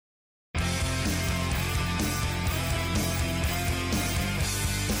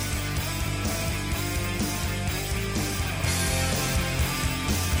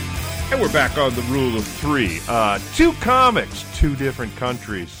we're back on the Rule of Three. Two comics, two different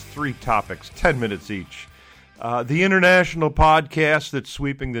countries, three topics, 10 minutes each. The international podcast that's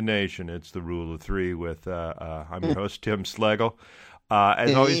sweeping the nation. It's the Rule of Three with, I'm your host, Tim Schlegel.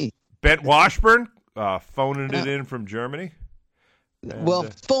 As always, Bent Washburn, phoning it in from Germany.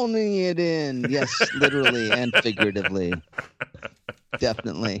 And, phoning it in, yes, literally and figuratively.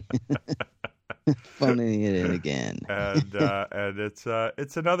 Definitely. Phoning it in again. And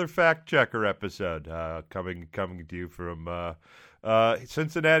it's another fact checker episode coming to you from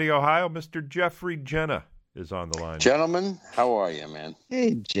Cincinnati, Ohio. Mr. Jeffrey Jenna is on the line. Gentlemen, how are you, man?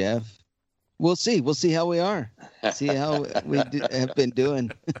 Hey, Jeff. We'll see how we are. See how we have been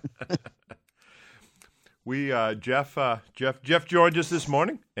doing. We Jeff joined us this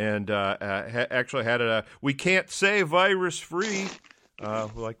morning and actually had a we can't say virus free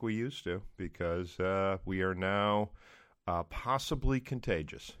like we used to because we are now possibly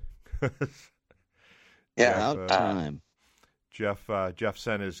contagious. Yeah, about time. Jeff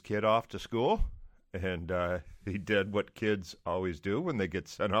sent his kid off to school, and he did what kids always do when they get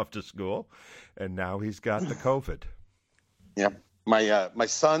sent off to school, and now he's got the COVID. Yeah, my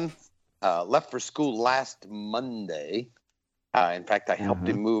son left for school last Monday. In fact, I helped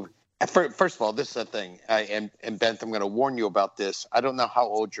him move. First of all, this is a thing. And Bent, I'm going to warn you about this. I don't know how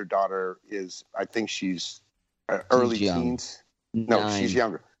old your daughter is. I think she's early teens. No, 9. she's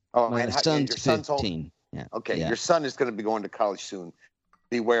younger. Oh, My and son's your son's 15. old. Yeah. Okay, Yeah. Your son is going to be going to college soon.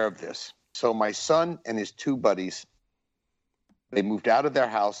 Beware of this. So my son and his two buddies, they moved out of their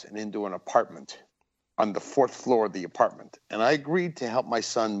house and into an apartment on the 4th floor of the apartment. And I agreed to help my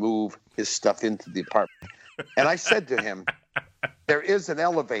son move his stuff into the apartment. And I said to him, there is an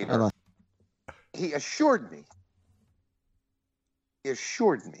elevator. He assured me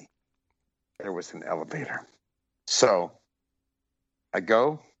there was an elevator. So I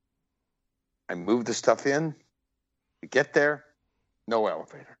go, I move the stuff in, we get there, no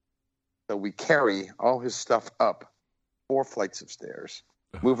elevator. So we carry all his stuff up 4 flights of stairs,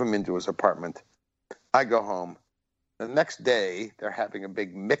 move him into his apartment. I go home. The next day, they're having a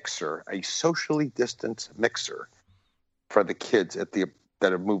big mixer, a socially distanced mixer for the kids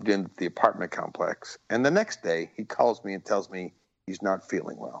that have moved into the apartment complex. And the next day, he calls me and tells me he's not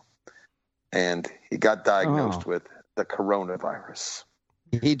feeling well. And he got diagnosed with the coronavirus.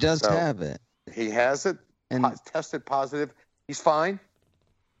 He does have it. He has it, And tested positive. He's fine.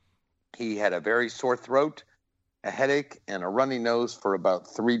 He had a very sore throat, a headache, and a runny nose for about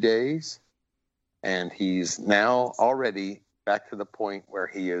 3 days. And he's now already back to the point where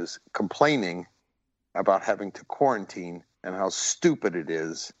he is complaining about having to quarantine and how stupid it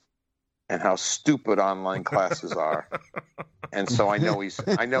is and how stupid online classes are. And so I know he's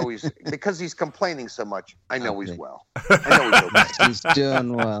because he's complaining so much, I know he's well. I know he's okay. he's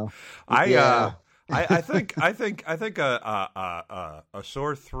doing well. I think a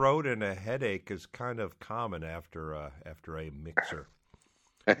sore throat and a headache is kind of common after a mixer.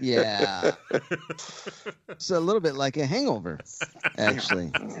 Yeah. It's a little bit like a hangover,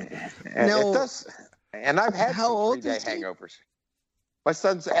 actually. And it does. And I've had how some old 3-day is he? hangovers. My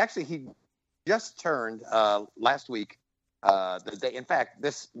son's actually, he just turned last week. The day. In fact,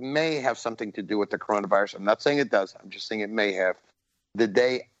 this may have something to do with the coronavirus. I'm not saying it does. I'm just saying it may have. The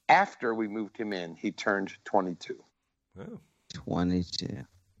day after we moved him in, he turned 22. Oh. 22.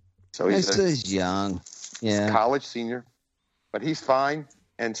 So he's young. Yeah. college senior, but he's fine.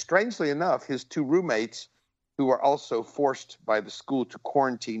 And strangely enough, his two roommates, who are also forced by the school to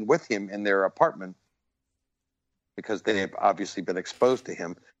quarantine with him in their apartment because they have obviously been exposed to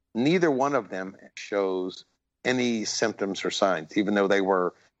him, neither one of them shows any symptoms or signs, even though they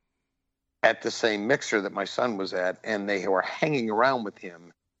were at the same mixer that my son was at, and they were hanging around with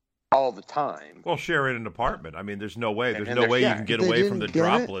him all the time. Well, sharing an apartment. I mean, there's no way. There's And no way you yeah. can get They away from the didn't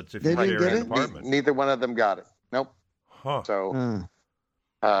get it? droplets if They you didn't share get an it? apartment. Neither one of them got it. Nope. Huh. So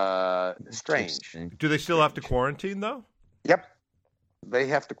strange. Interesting. Do they still have to quarantine, though? Yep. They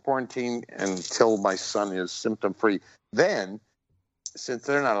have to quarantine until my son is symptom-free. Then, since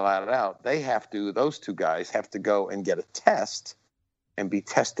they're not allowed out, those two guys have to go and get a test and be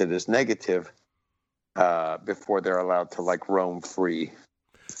tested as negative before they're allowed to, roam free.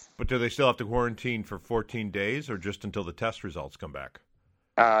 But do they still have to quarantine for 14 days or just until the test results come back?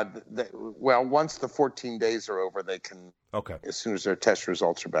 Well, once the 14 days are over, they can, as soon as their test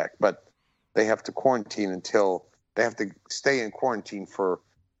results are back. But they have to quarantine they have to stay in quarantine for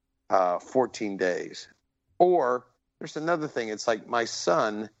 14 days. Or there's another thing. It's like my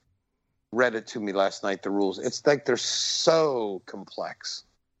son read it to me last night, the rules. It's like they're so complex.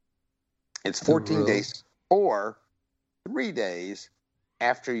 It's 14 days or 3 days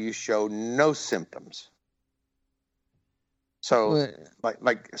after you show no symptoms. So,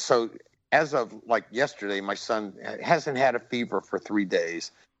 so as of like yesterday, my son hasn't had a fever for 3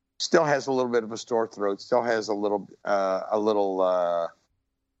 days. Still has a little bit of a sore throat. Still has a little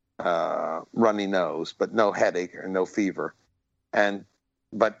runny nose, but no headache or no fever.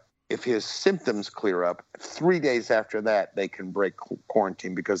 But if his symptoms clear up, 3 days after that, they can break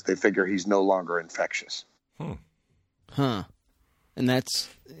quarantine because they figure he's no longer infectious. Huh. And it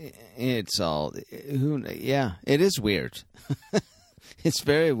is weird. It's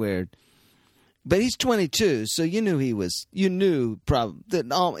very weird. But he's 22, so you knew probably that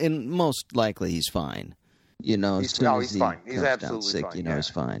most likely he's fine. He's fine. He's absolutely sick, fine. He's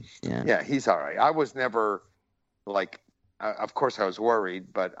fine. Yeah. Yeah, he's all right. I was never of course I was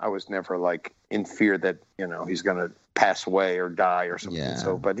worried, but I was never in fear that, he's going to pass away or die or something. Yeah.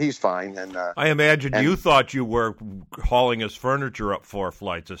 So, but he's fine. And I imagine you thought you were hauling his furniture up 4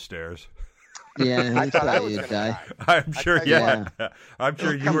 flights of stairs. Yeah, I thought I was going to die. I'm sure. Yeah. I'm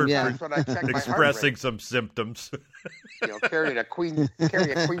sure you were expressing my some symptoms. Carrying a queen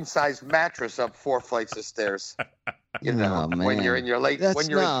size mattress up 4 flights of stairs. When you're in your late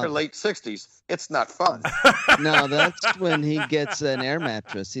 60s, it's not fun. No, that's when he gets an air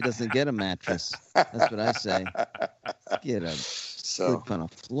mattress. He doesn't get a mattress. That's what I say. Get a sleep on a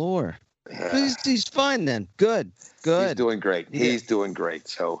floor. He's fine then. Good. He's doing great. He's doing great.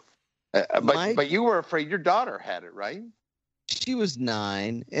 So, but you were afraid your daughter had it, right? She was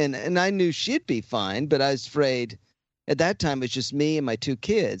 9, and I knew she'd be fine, but I was afraid. At that time, it was just me and my 2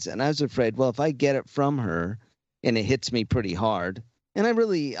 kids, and I was afraid, well, if I get it from her and it hits me pretty hard, and I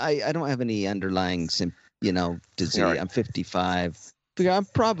don't have any underlying, disease. Right. I'm 55. Figure I'm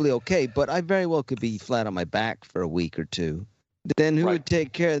probably okay, but I very well could be flat on my back for a week or 2. Then who would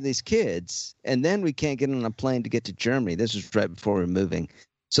take care of these kids? And then we can't get on a plane to get to Germany. This was right before we were moving.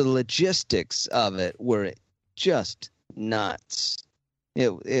 So the logistics of it were just nuts.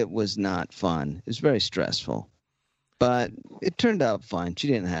 It was not fun. It was very stressful. But it turned out fine. She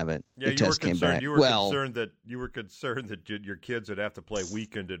didn't have it. Yeah, the test came back. You were concerned that your kids would have to play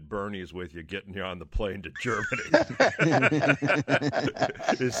weekend at Bernie's with you, getting you on the plane to Germany.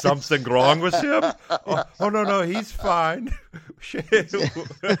 Is something wrong with him? Oh no, he's fine.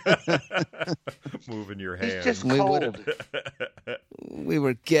 Moving your hands. He's just cold. We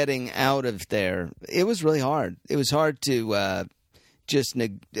were getting out of there. It was really hard. It was hard to just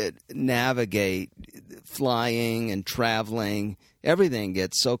navigate flying and traveling. Everything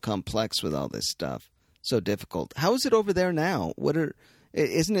gets so complex with all this stuff. So difficult. How is it over there now?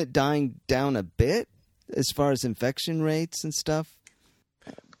 Isn't it dying down a bit as far as infection rates and stuff?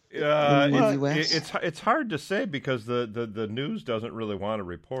 It's hard to say because the news doesn't really want to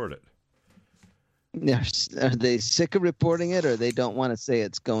report it. Are they sick of reporting it, or they don't want to say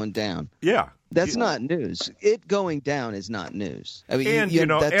it's going down? Yeah, that's not news. It going down is not news. I mean, and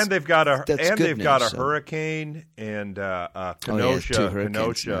they've got a hurricane and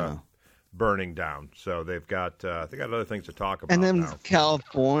Kenosha burning down. So they've got other things to talk about. And then now.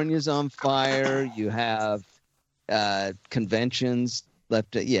 California's on fire. You have conventions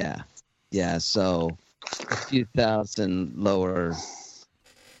left. Yeah. So a few thousand lower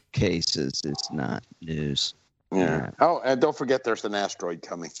cases is not news. Yeah. Oh, and don't forget there's an asteroid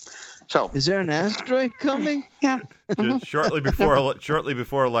coming. So is there an asteroid coming? Yeah. Just shortly before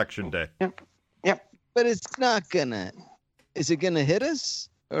Election Day. Yep. But it's not gonna. Is it gonna hit us?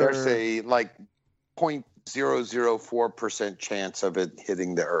 Or? There's a 0.004% chance of it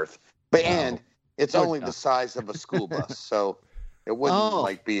hitting the Earth, and it's only the size of a school bus, so it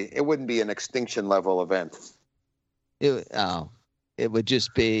wouldn't it wouldn't be an extinction level event. It would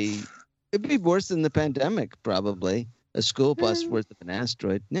just be. It'd be worse than the pandemic, probably. A school bus worth of an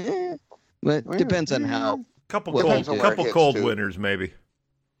asteroid. But it depends on how. Couple cold winters, maybe.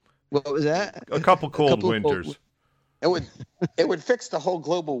 What was that? A couple cold winters. It would fix the whole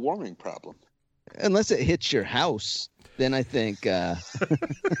global warming problem. Unless it hits your house, then I think. Well,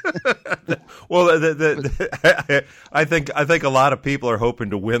 I think a lot of people are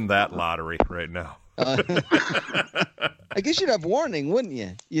hoping to win that lottery right now. I guess you'd have warning, wouldn't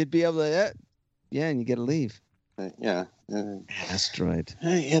you? You'd be able to, and you get to leave. Yeah. Asteroid.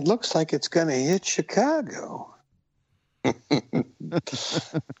 Hey, it looks like it's going to hit Chicago.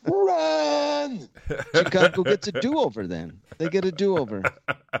 Run! Chicago gets a do-over then. They get a do-over.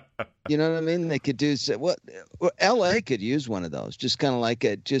 You know what I mean? They could do L.A. could use one of those, just kind of like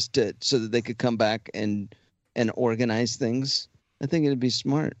so that they could come back and organize things. I think it'd be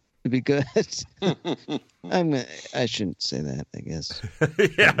smart. It'd be good. I shouldn't say that, I guess.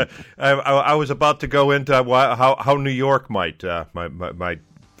 Yeah, I was about to go into how New York might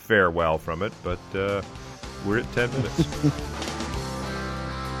fare well from it, but we're at 10 minutes.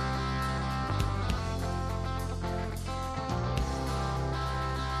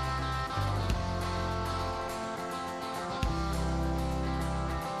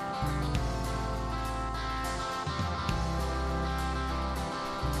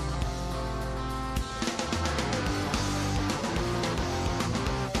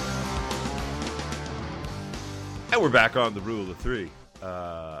 And we're back on the Rule of Three.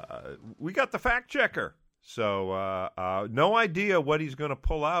 We got the fact checker, so no idea what he's going to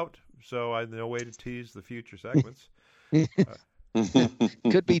pull out. So I no way to tease the future segments.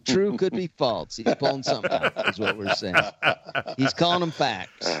 Could be true, could be false. He's pulling something out, is what we're saying. He's calling them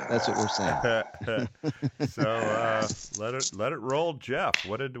facts. That's what we're saying. So let it roll, Jeff.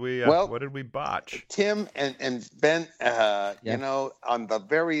 What did we botch? Tim and Ben, you know, on the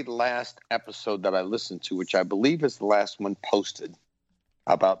very last episode that I listened to, which I believe is the last one posted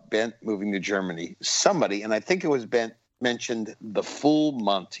about Bent moving to Germany, somebody, and I think it was Bent, mentioned the full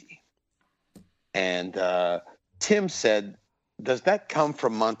Monty. And Tim said, does that come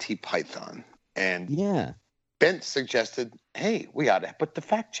from Monty Python? And Bent suggested, hey, we ought to put the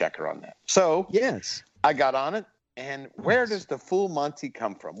fact checker on that. So I got on it. And where does the full Monty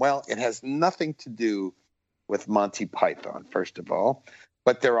come from? Well, it has nothing to do with Monty Python, first of all.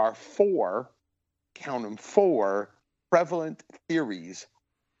 But there are four prevalent theories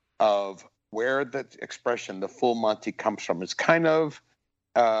of where the expression the full Monty comes from. It's kind of,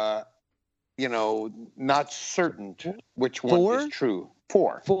 not certain which one is true.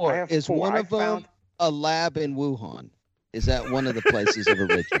 Four. Is four. One of them a lab in Wuhan? Is that one of the places of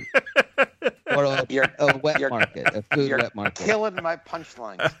origin? Or a wet market, a food wet market? You're killing my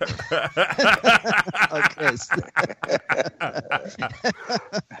punchlines.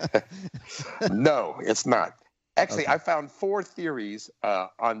 Okay. No, it's not. Actually, I found four theories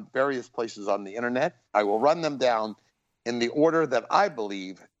on various places on the internet. I will run them down in the order that I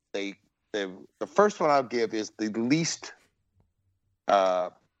believe they. The first one I'll give is the least, I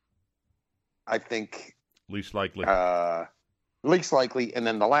think, least likely. Least likely, and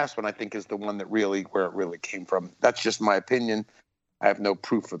then the last one I think is the one that where it really came from. That's just my opinion. I have no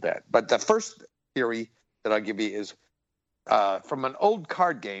proof of that. But the first theory that I'll give you is from an old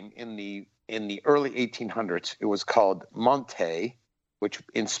card game in the early 1800s. It was called Monte, which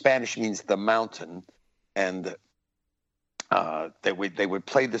in Spanish means the mountain, and they would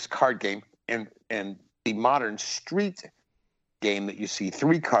play this card game, and the modern street game that you see,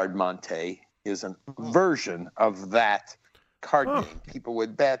 3-card Monte, is a version of that card game. People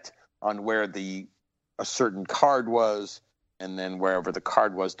would bet on where a certain card was, and then wherever the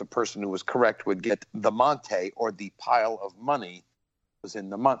card was, the person who was correct would get the Monte, or the pile of money was in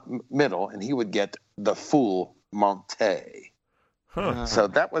the middle, and he would get the full Monte. So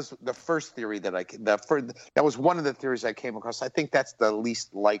that was the first theory that that was one of the theories I came across. I think that's the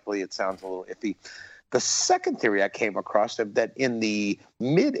least likely. It sounds a little iffy. The second theory I came across of that in the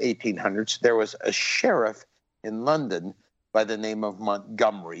mid 1800s, there was a sheriff in London by the name of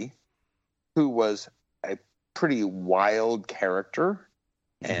Montgomery, who was a pretty wild character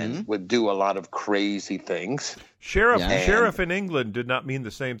and would do a lot of crazy things. Sheriff in England did not mean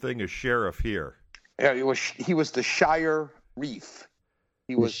the same thing as sheriff here. Yeah, he was the Shire Reef.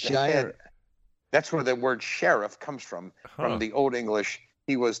 He was the head. That's where the word sheriff comes from the Old English.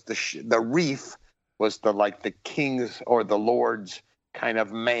 He was the reef was the king's or the lord's kind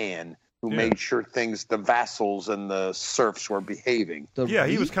of man who made sure the vassals and the serfs were behaving.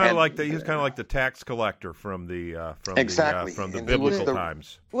 He was kind of like the tax collector from the biblical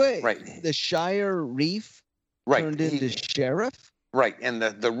times. Wait, right. The Shire Reef turned into sheriff? Right, and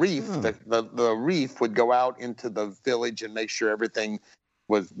the reef, the reef would go out into the village and make sure everything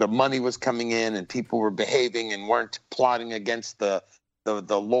the money was coming in and people were behaving and weren't plotting against the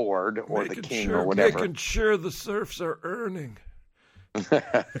lord or the king or whatever. Making sure the serfs are earning.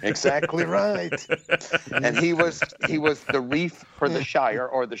 Exactly right. And he was the reef for the Shire,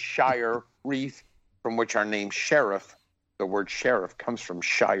 or the Shire Reef, from which our name sheriff, the word sheriff comes from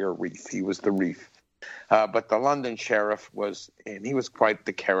Shire Reef. He was the reef. But the London sheriff he was quite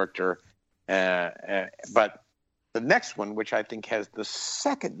the character. But the next one, which I think has the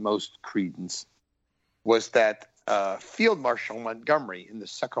second most credence, was that Field Marshal Montgomery in the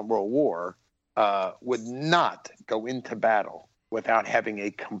Second World War would not go into battle without having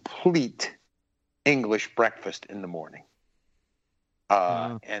a complete English breakfast in the morning.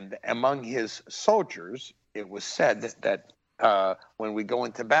 And among his soldiers, it was said that when we go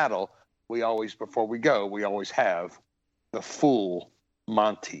into battle, before we go, we always have the full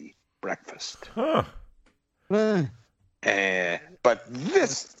Monty breakfast. Huh. But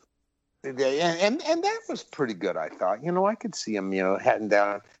this, and that was pretty good, I thought. I could see him, heading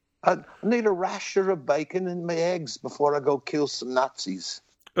down. I need a rasher of bacon and my eggs before I go kill some Nazis.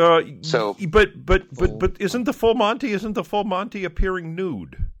 But isn't the full Monty appearing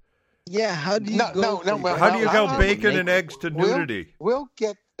nude? Yeah, how do you go? How do you go bacon and eggs to nudity? We'll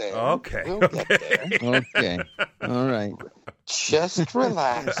get there. Okay. We'll get there. Okay. All right. Just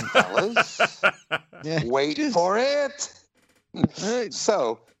relax, fellas. Yeah, Wait for it. Right.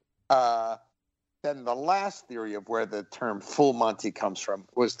 So, then the last theory of where the term full Monty comes from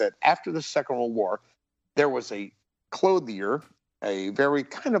was that after the Second World War, there was a clothier, a very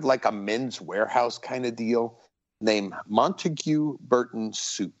kind of like a men's warehouse kind of deal, named Montague Burton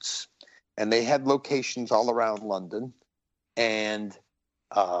Suits. And they had locations all around London. And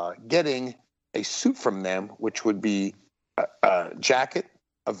getting a suit from them, which would be a jacket,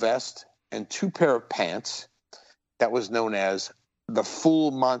 a vest, and 2 pair of pants, that was known as the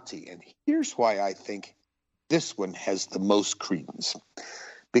full Monty. And here's why I think this one has the most credence.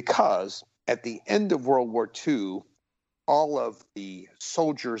 Because at the end of World War II, all of the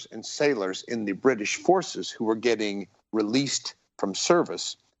soldiers and sailors in the British forces who were getting released from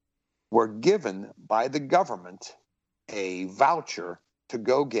service were given by the government a voucher to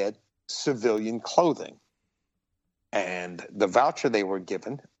go get civilian clothing. And the voucher they were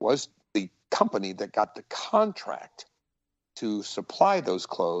given was the company that got the contract to supply those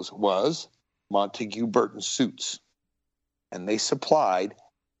clothes was Montague Burton Suits. And they supplied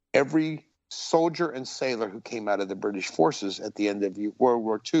every soldier and sailor who came out of the British forces at the end of World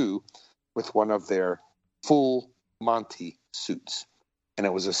War II with one of their full Monty suits. And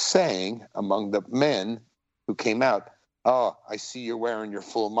it was a saying among the men who came out, "Oh, I see you're wearing your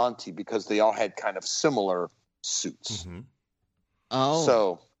full Monty," because they all had kind of similar suits. Mm-hmm. Oh.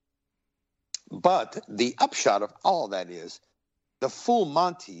 So, but the upshot of all of that is the full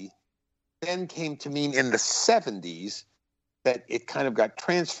Monty then came to mean in the 70s that it kind of got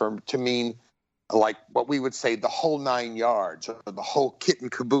transformed to mean like what we would say the whole 9 yards or the whole kit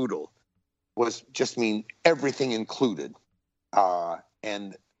and caboodle was just mean everything included.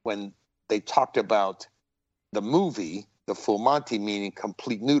 And when they talked about the movie, the full Monty meaning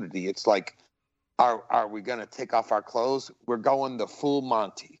complete nudity, it's like, are we going to take off our clothes? We're going the full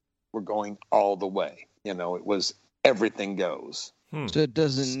Monty. We're going all the way. It was everything goes. So it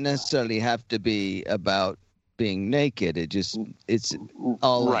doesn't necessarily have to be about being naked. It's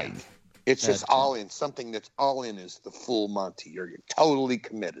all right. in. It's just all in. Something that's all in is the full Monty. You're totally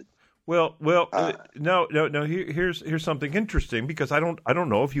committed. Well. No. Here's something interesting because I don't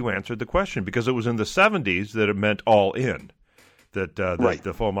know if you answered the question because it was in the 70s that it meant all in, that right.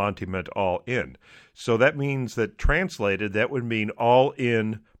 The full Monty meant all in. So that means that translated that would mean all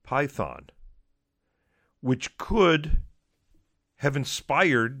in Python, which could have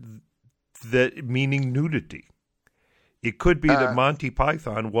inspired that meaning nudity. It could be that Monty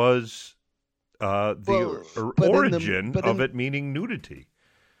Python was the origin of it meaning nudity.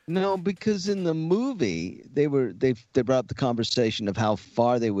 No, because in the movie they brought up the conversation of how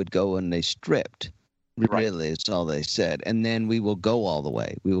far they would go when they stripped. Really, it's all they said. And then we will go all the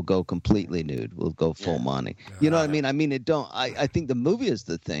way. We will go completely nude. We'll go full Monty. You know what I mean? I mean, I think the movie is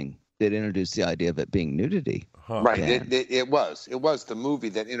the thing that introduced the idea of it being nudity. Huh. Right. It was the movie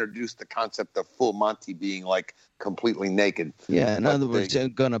that introduced the concept of full Monty being like completely naked. Yeah. In other words, they're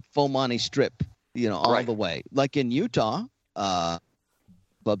going to full Monty strip, all the way. Like in Utah,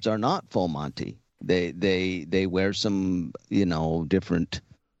 clubs are not full Monty. They wear some, different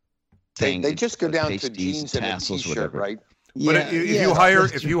thing. They just go down to jeans and a t-shirt, whatever. right? But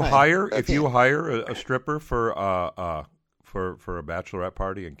if you hire a stripper for a bachelorette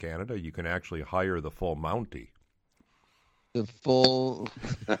party in Canada, you can actually hire the full Monty. The full.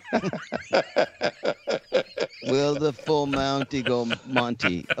 Will the full Mountie go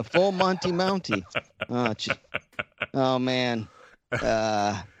Monty? A full Monty Mountie. Oh man.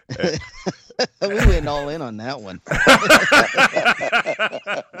 We went all in on that one.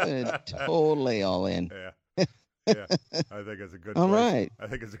 Totally all in. Yeah. I think it's a good. All place. right. I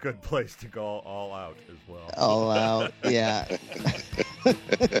think it's a good place to go all out as well. All out, yeah.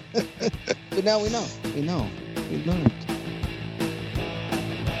 But now we know. We learned.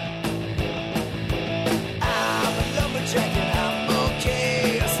 I'm a lumberjack and I'm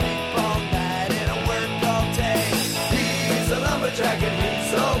okay. I sleep all night and I work all day. He's a lumberjack and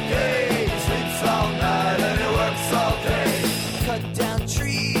he's okay. He sleeps all night and he works all day. Cut down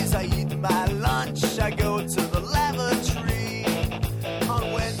trees, I eat my lunch. I go to the lavatory.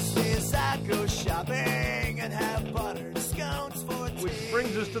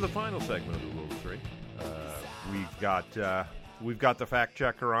 the final segment of the Rule of Three. We've got the fact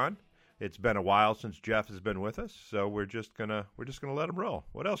checker on. It's been a while since Jeff has been with us, so we're just gonna let him roll.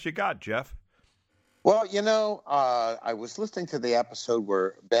 What else you got, Jeff? Well, I was listening to the episode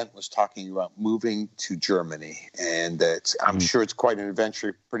where Bent was talking about moving to Germany, and I'm sure it's quite an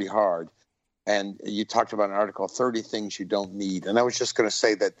adventure, pretty hard. And you talked about an article, 30 Things You Don't Need. And I was just going to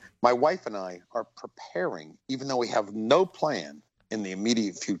say that my wife and I are preparing, even though we have no plan in the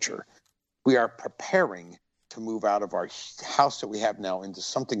immediate future, we are preparing to move out of our house that we have now into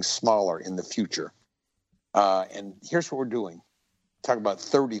something smaller in the future. And here's what we're doing. Talk about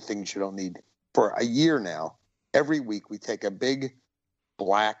 30 things you don't need. For a year now, every week we take a big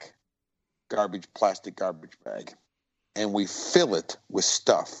black plastic garbage bag, and we fill it with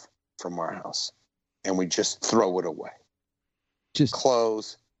stuff from our house, and we just throw it away. Just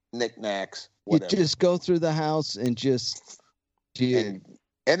clothes, knickknacks, whatever. You just go through the house and and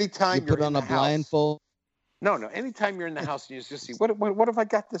anytime you put on a blindfold. No. Anytime you're in the house, you just see what have I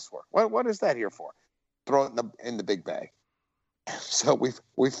got this for? What is that here for? Throw it in the big bag. So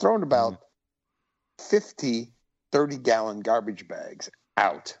we've thrown about 50 30-gallon garbage bags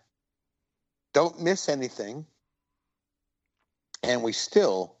out. Don't miss anything, and we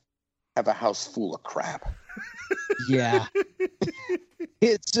still have a house full of crap. Yeah,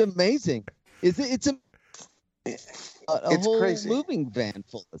 it's amazing. It's a whole crazy. Moving van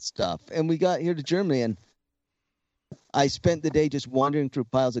full of stuff, and we got here to Germany, and I spent the day just wandering through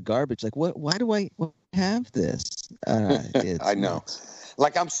piles of garbage. Like, why do I have this? I know. Nuts.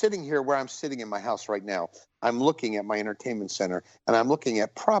 Like, I'm sitting here where I'm sitting in my house right now. I'm looking at my entertainment center, and I'm looking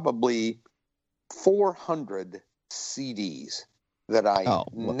at probably 400 CDs that I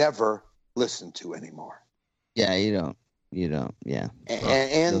never listen to anymore. Yeah, you don't. Yeah,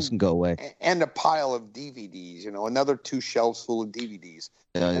 and those can go away. And a pile of DVDs. Another 2 shelves full of DVDs.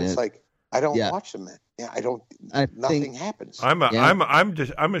 And it's like I don't watch them. I don't. Nothing happens.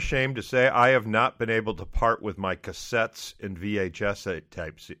 I'm ashamed to say I have not been able to part with my cassettes and VHS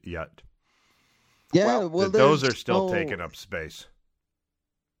tapes yet. Yeah, those are still taking up space.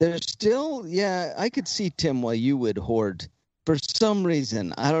 There's still, I could see, Tim, why you would hoard. For some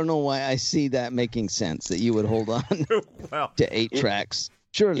reason, I don't know why I see that making sense, that you would hold on to 8 tracks.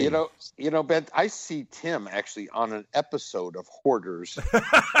 Surely. Ben, I see Tim actually on an episode of Hoarders.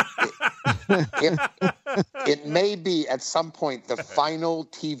 It may be at some point the final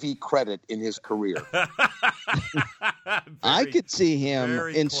TV credit in his career. I could see him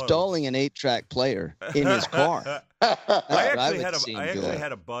installing an 8-track player in his car. I actually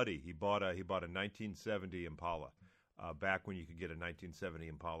had a buddy. He bought a 1970 Impala back when you could get a 1970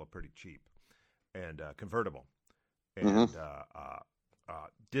 Impala pretty cheap and convertible, and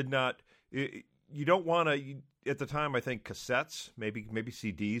did not. You don't want to. At the time, I think cassettes, maybe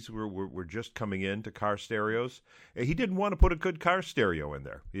CDs were just coming into car stereos. He didn't want to put a good car stereo in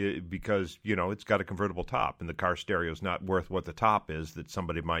there because it's got a convertible top, and the car stereo is not worth what the top is that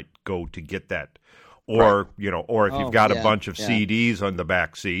somebody might go to get that. Or or if you've got a bunch of CDs on the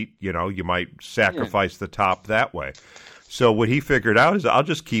back seat, you might sacrifice the top that way. So what he figured out is I'll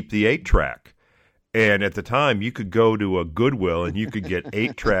just keep the 8-track. And at the time, you could go to a Goodwill and you could get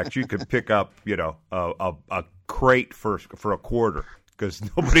 8 tracks. You could pick up, a crate for a quarter because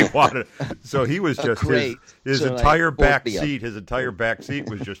nobody wanted it. So he was just his entire back seat. His entire back seat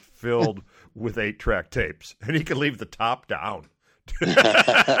was just filled with 8-track tapes, and he could leave the top down.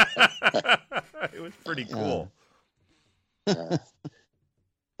 It was pretty cool.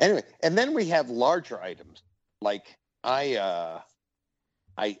 Anyway, and then we have larger items. Like I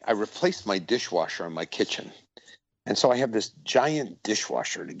replaced my dishwasher in my kitchen. And so I have this giant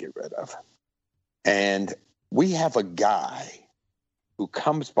dishwasher to get rid of. And we have a guy who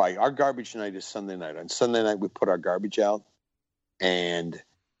comes by. Our garbage night is Sunday night. On Sunday night, we put our garbage out. And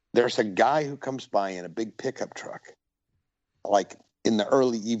there's a guy who comes by in a big pickup truck, like in the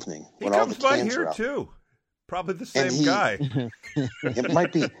early evening. He comes by here, too. Probably the same guy. It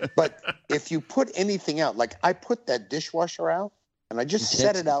might be. But if you put anything out, like I put that dishwasher out, and I just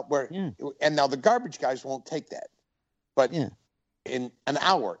set it out where, and now the garbage guys won't take that. But in an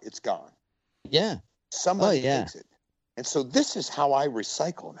hour, it's gone. Yeah. Somebody takes it. And so this is how I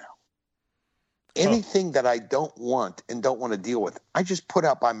recycle now. Anything that I don't want and don't want to deal with, I just put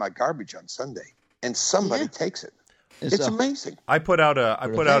out by my garbage on Sunday, and somebody takes it. It's amazing. I put out a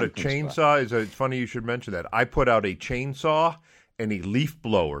chainsaw. It's funny you should mention that. I put out a chainsaw and a leaf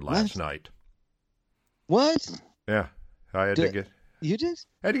blower last night. What? Yeah. I had to get. You did?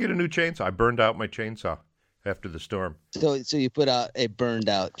 I had to get a new chainsaw. I burned out my chainsaw after the storm. So you put out a burned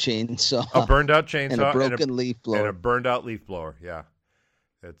out chainsaw. A burned out chainsaw and a broken leaf blower. And a burned out leaf blower, yeah.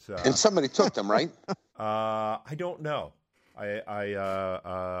 It's And somebody took them, right? I don't know.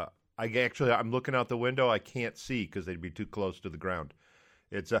 I'm looking out the window. I can't see because they'd be too close to the ground.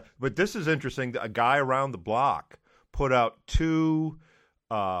 But this is interesting. A guy around the block put out two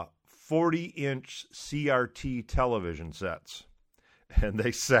 40-inch CRT television sets, and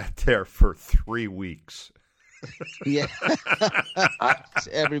they sat there for 3 weeks. Yeah.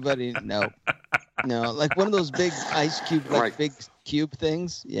 Everybody, no, like one of those big ice cube, Right. big cube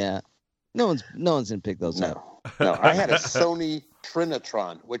things. Yeah, no one's gonna pick those up. No. I had a Sony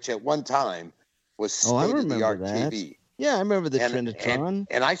Trinitron, which at one time was Oh, I state-of-the-art remember that. TV. Yeah, I remember the And- Trinitron.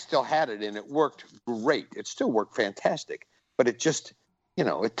 And I still had it, and it worked great. It still worked fantastic, but it just,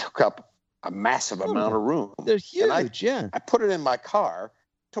 it took up a massive amount of room. They're And I- huge. Yeah. I put it in my car,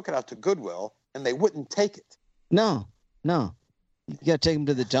 took it out to Goodwill, and they wouldn't take it. No. You got to take them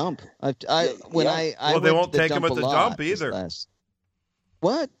to the dump. I Yeah. Well, they went won't to take 'em at a the lot dump this either.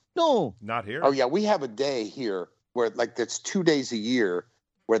 What? No. Not here. Oh yeah, we have a day here where it's 2 days a year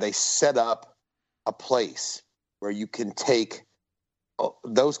where they set up a place where you can take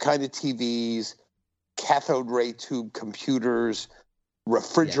those kind of TVs, cathode ray tube computers,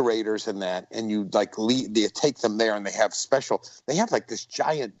 refrigerators, and that, and you you take them there, and they have this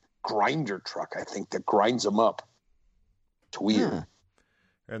giant grinder truck, I think, that grinds them up. It's weird. Huh.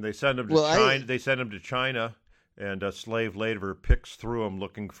 And they send them to Well, China. They send them to China, and a slave labor picks through them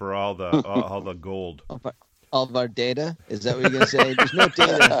looking for all the all the gold. All of our data? Is that what you're going to say? There's no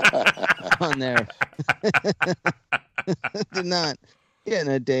data on there. Did not get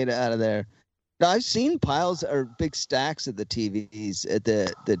no data out of there. No, I've seen piles or big stacks of the TVs at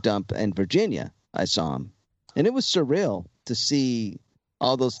the dump in Virginia. I saw them. And it was surreal to see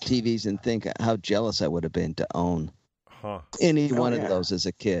all those TVs and think how jealous I would have been to own Huh. any one yeah. of those as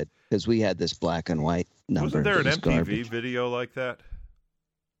a kid, because we had this black and white number. Wasn't there an that was MTV garbage. video like that?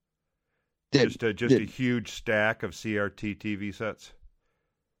 Did- Just a huge stack of CRT TV sets.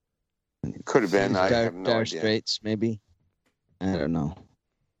 Could have been. I Dire, have no Dire idea. Straits, maybe. I don't know.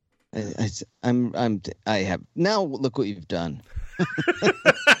 I have now. Look what you've done.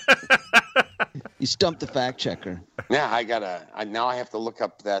 You stumped the fact checker. Yeah, now I have to look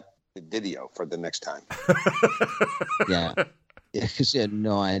up that video for the next time. Yeah, because you had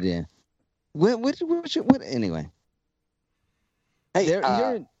no idea. What anyway?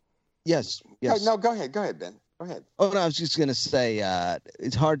 Hey, Yes. No, go ahead, Ben. Go ahead. Oh, no, I was just going to say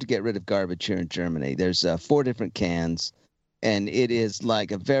it's hard to get rid of garbage here in Germany. There's 4 different cans, and it is like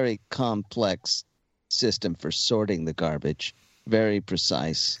a very complex system for sorting the garbage. Very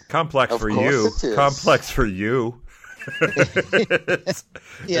precise. Complex Of for course you. it is. Complex for you.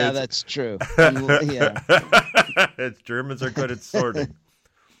 Yeah, that's true. Yeah, It's Germans are good at sorting.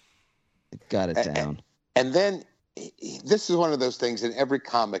 got it down. And then this is one of those things, and every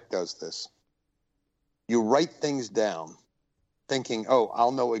comic does this. You write things down thinking, oh,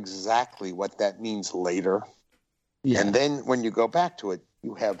 I'll know exactly what that means later. Yeah. And then when you go back to it,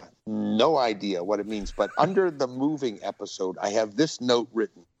 you have no idea what it means. But under the moving episode, I have this note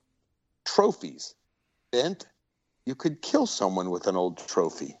written: trophies. Bent, you could kill someone with an old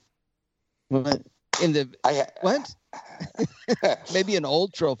trophy. What? What? Maybe an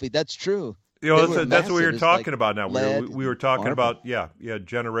old trophy. That's true. You know, They were that's what we were massive. It's talking like about now. lead, We were talking marble. about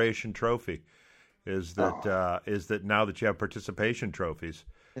generation trophy. Is that now that you have participation trophies,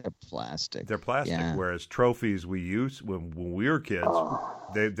 They're plastic. they're plastic, Yeah. whereas trophies we used when we were kids,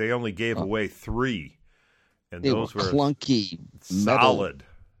 they only gave away 3, and They those were were clunky, metal. solid.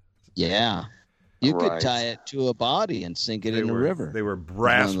 Yeah. You could Right. tie it to a body and sink it in a river. They were One of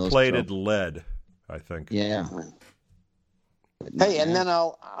brass those plated trophies. lead, I think. Yeah. Hey, and then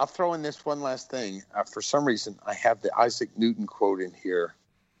I'll throw in this one last thing. For some reason, I have the Isaac Newton quote in here.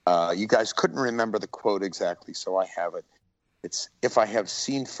 You guys couldn't remember the quote exactly, so I have it. It's, "If I have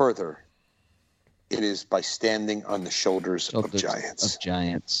seen further, it is by standing on the shoulders of giants." Of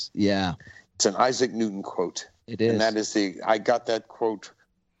giants. Yeah, It's an Isaac Newton quote. it is. And that is I got that quote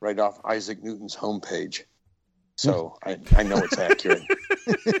right off Isaac Newton's homepage. So I know it's accurate.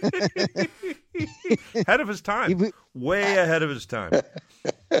 Ahead of his time. Way ahead of his time.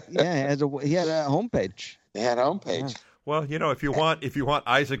 Yeah, he had a homepage. They had a homepage. Well, if you want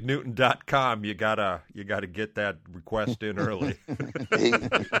IsaacNewton.com, you gotta get that request in early.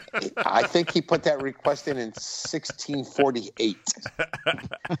 I think he put that request in 1648.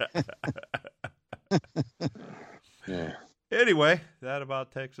 Yeah. Anyway, that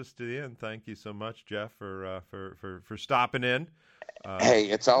about takes us to the end. Thank you so much, Jeff, for stopping in. Hey,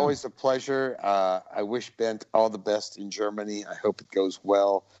 it's always a pleasure. I wish Bent all the best in Germany. I hope it goes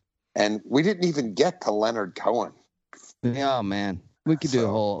well. And we didn't even get to Leonard Cohen. Oh man, We could do a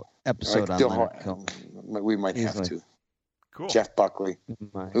So, whole episode on Leonard Cohen. We might have Easily. to. Cool. Jeff Buckley.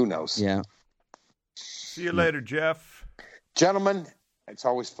 Who knows? Yeah. See you later, Jeff. Gentlemen, it's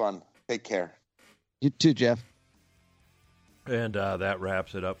always fun. Take care. You too, Jeff. And that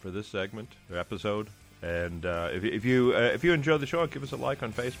wraps it up for this segment or episode. And if you enjoy the show, give us a like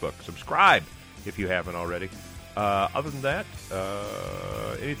on Facebook. Subscribe if you haven't already. Other than that,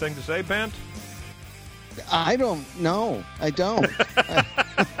 anything to say, Bent? I don't know. I don't.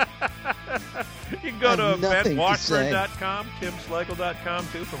 You can go to nothing to say. BentWashburn.com, TimSlegel.com,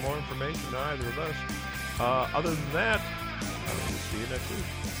 too, for more information on either of us. Other than that, we'll see you next week.